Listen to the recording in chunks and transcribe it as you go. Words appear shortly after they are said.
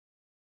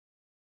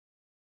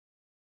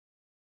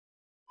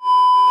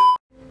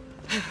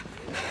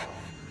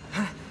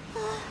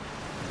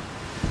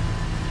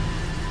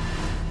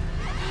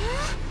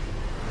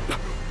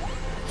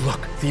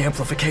the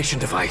amplification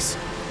device.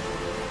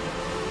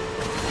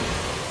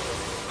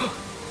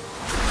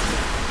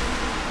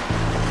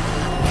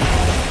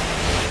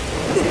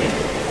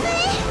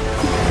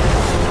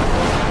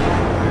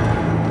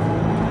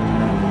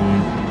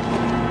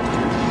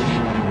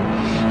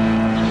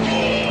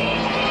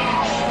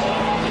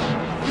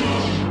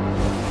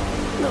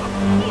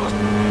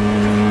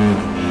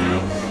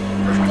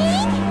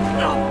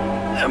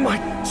 Am I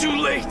too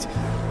late?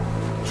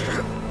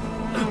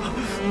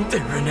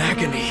 They're in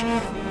agony.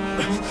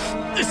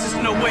 This is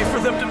no way for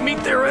them to meet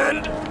their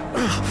end.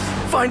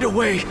 Find a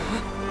way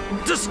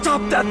to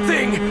stop that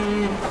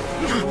thing.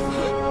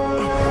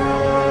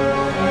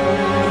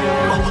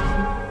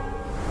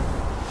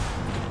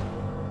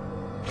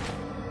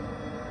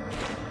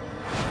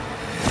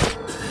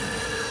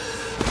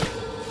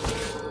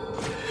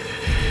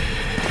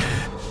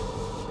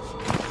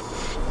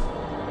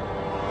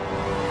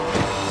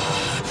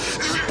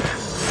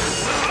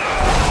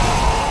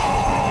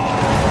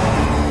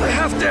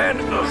 Dan,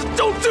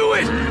 don't do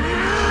it!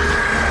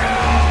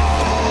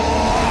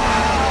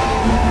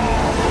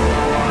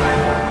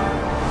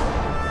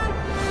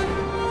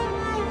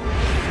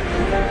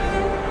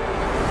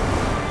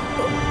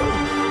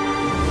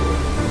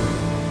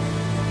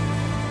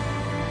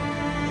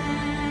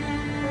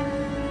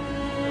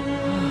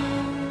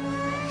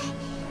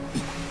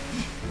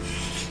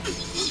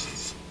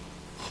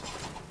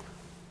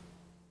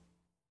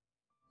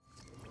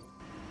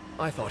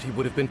 I thought he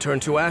would have been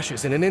turned to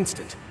ashes in an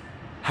instant.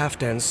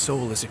 Halfdan's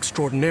soul is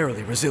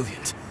extraordinarily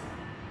resilient.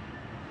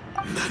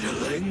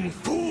 Meddling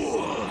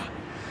fool!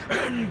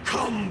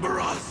 Encumber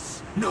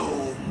us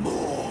no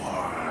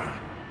more!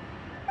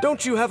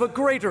 Don't you have a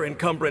greater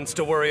encumbrance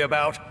to worry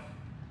about?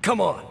 Come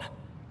on.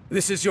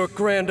 This is your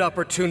grand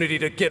opportunity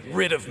to get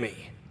rid of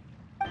me.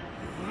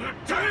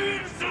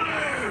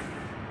 Dainsleif!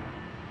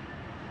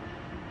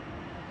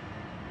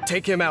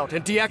 Take him out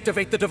and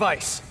deactivate the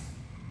device.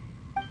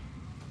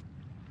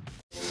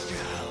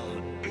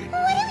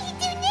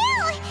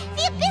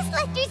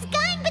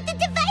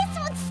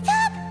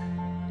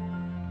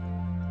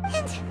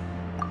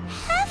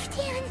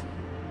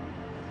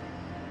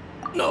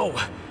 No!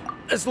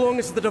 As long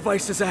as the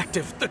device is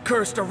active, the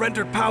cursed are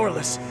rendered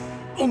powerless.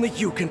 Only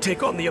you can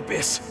take on the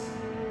Abyss.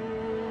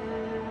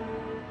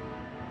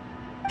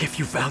 If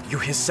you value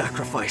his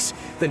sacrifice,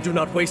 then do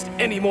not waste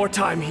any more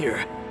time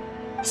here.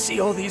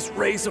 See all these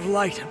rays of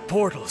light and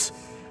portals?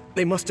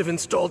 They must have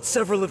installed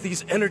several of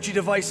these energy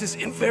devices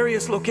in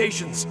various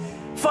locations.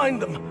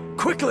 Find them,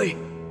 quickly!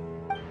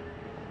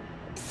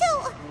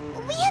 So,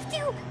 we have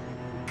to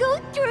go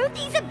through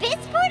these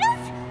Abyss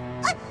portals?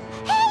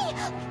 Hey!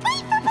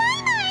 Wait for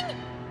Paimon!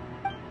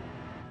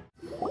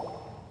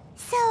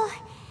 So,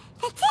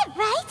 that's it,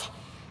 right?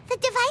 The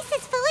device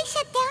is fully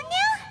shut down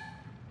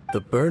now? The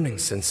burning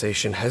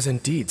sensation has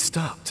indeed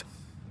stopped.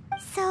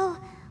 So,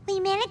 we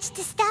managed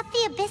to stop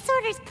the Abyss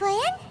Order's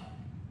plan?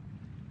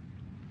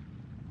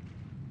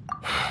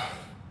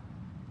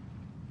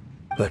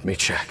 Let me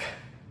check.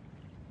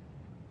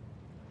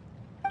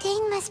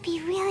 Dane must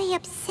be really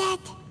upset.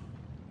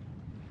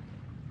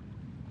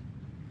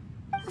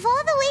 Of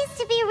all the ways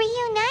to be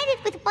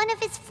reunited with one of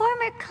his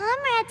former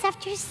comrades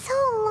after so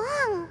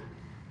long,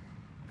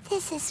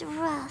 this is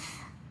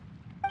rough.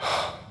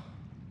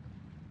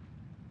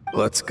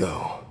 Let's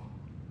go.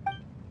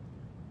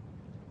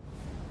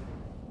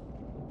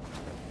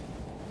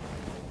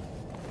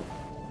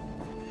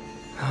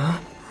 Huh?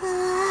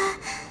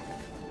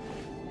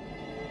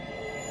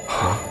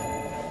 Huh?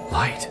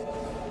 Light?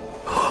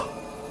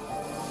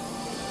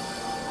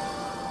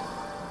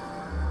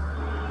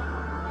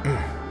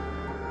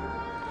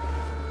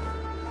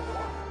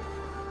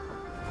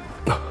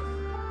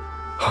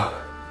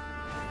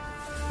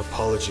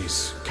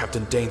 Apologies,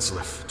 Captain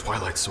Dainsleif,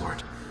 Twilight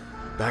Sword.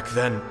 Back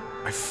then,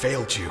 I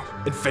failed you,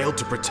 and failed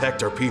to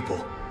protect our people.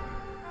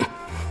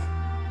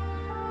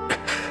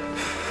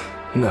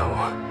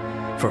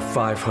 No. For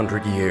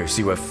 500 years,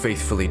 you have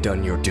faithfully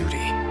done your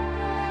duty.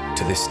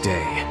 To this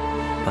day,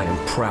 I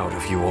am proud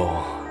of you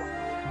all.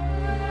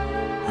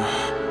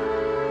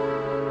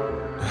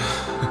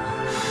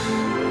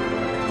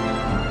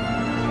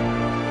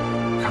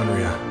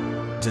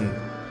 Khaenri'ah didn't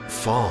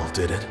fall,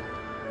 did it?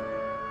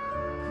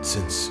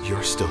 Since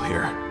you're still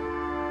here.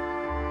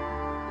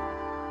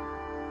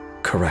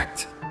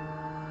 Correct.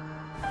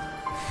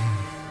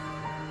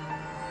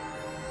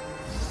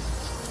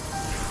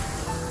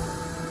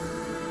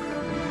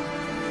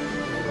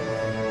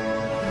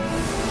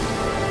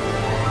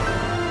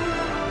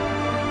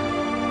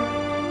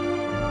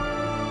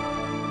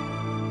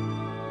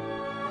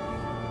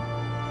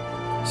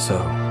 So,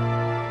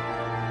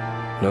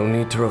 no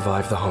need to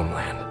revive the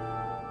homeland.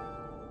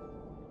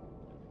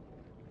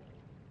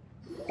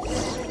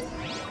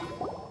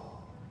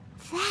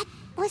 That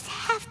was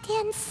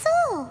Halfdan's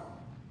soul.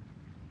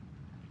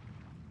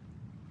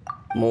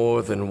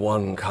 More than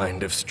one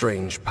kind of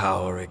strange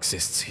power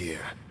exists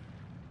here.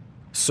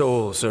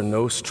 Souls are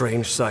no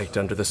strange sight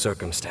under the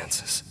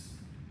circumstances.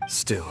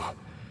 Still,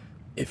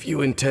 if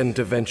you intend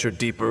to venture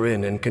deeper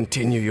in and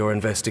continue your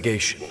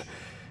investigation,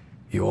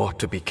 You ought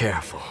to be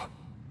careful.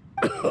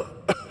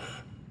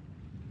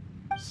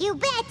 You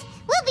bet!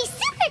 We'll be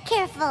super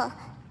careful!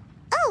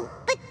 Oh,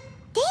 but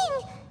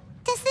Dane,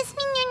 does this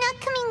mean you're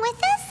not coming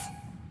with us?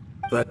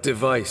 That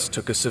device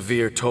took a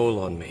severe toll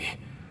on me.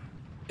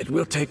 It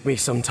will take me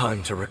some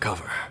time to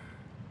recover.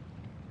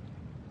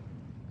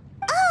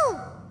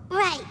 Oh,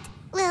 right.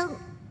 Well,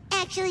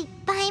 actually,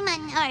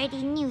 Paimon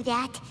already knew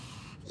that.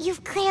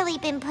 You've clearly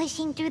been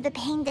pushing through the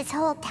pain this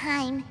whole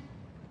time.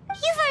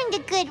 You've earned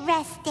a good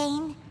rest,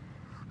 Dane.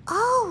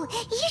 Oh,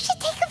 you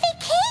should take a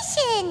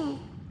vacation!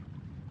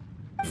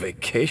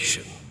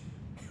 Vacation?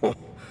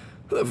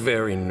 The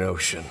very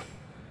notion.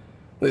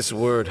 This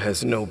word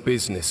has no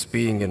business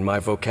being in my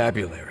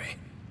vocabulary.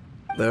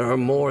 There are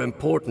more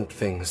important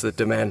things that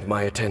demand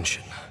my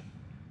attention.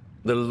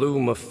 The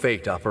Loom of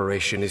Fate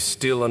operation is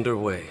still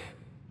underway,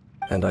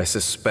 and I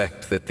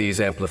suspect that these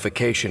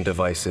amplification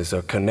devices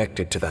are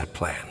connected to that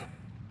plan.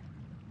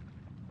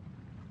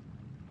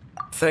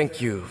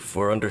 Thank you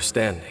for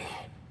understanding.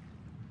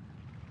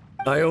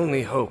 I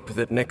only hope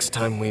that next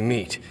time we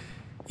meet,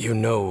 you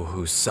know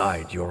whose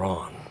side you're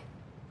on.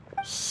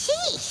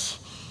 Sheesh!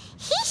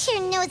 He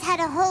sure knows how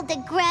to hold a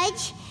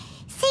grudge,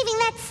 saving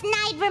that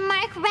snide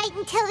remark right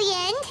until the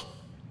end.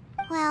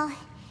 Well,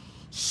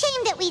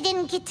 shame that we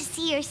didn't get to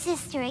see your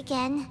sister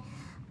again.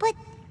 But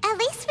at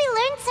least we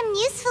learned some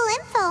useful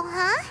info,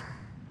 huh?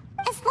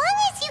 As long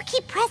as you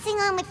keep pressing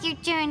on with your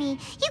journey,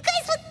 you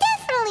guys will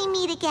definitely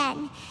meet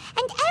again.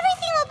 And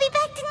everything will be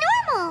back to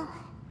normal.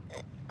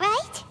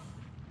 Right?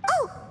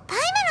 Oh,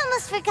 Paimon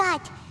almost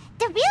forgot.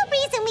 The real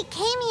reason we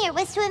came here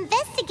was to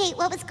investigate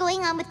what was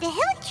going on with the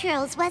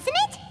Hilichurls, wasn't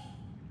it?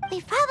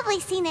 We've probably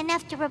seen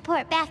enough to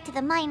report back to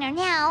the miner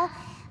now.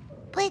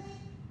 But,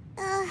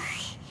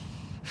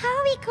 how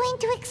are we going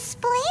to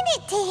explain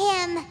it to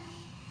him?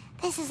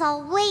 This is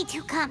all way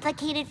too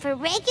complicated for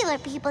regular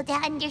people to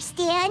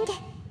understand.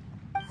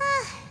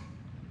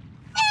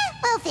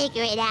 We'll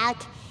figure it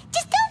out.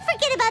 Just don't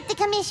forget about the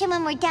commission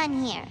when we're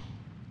done here.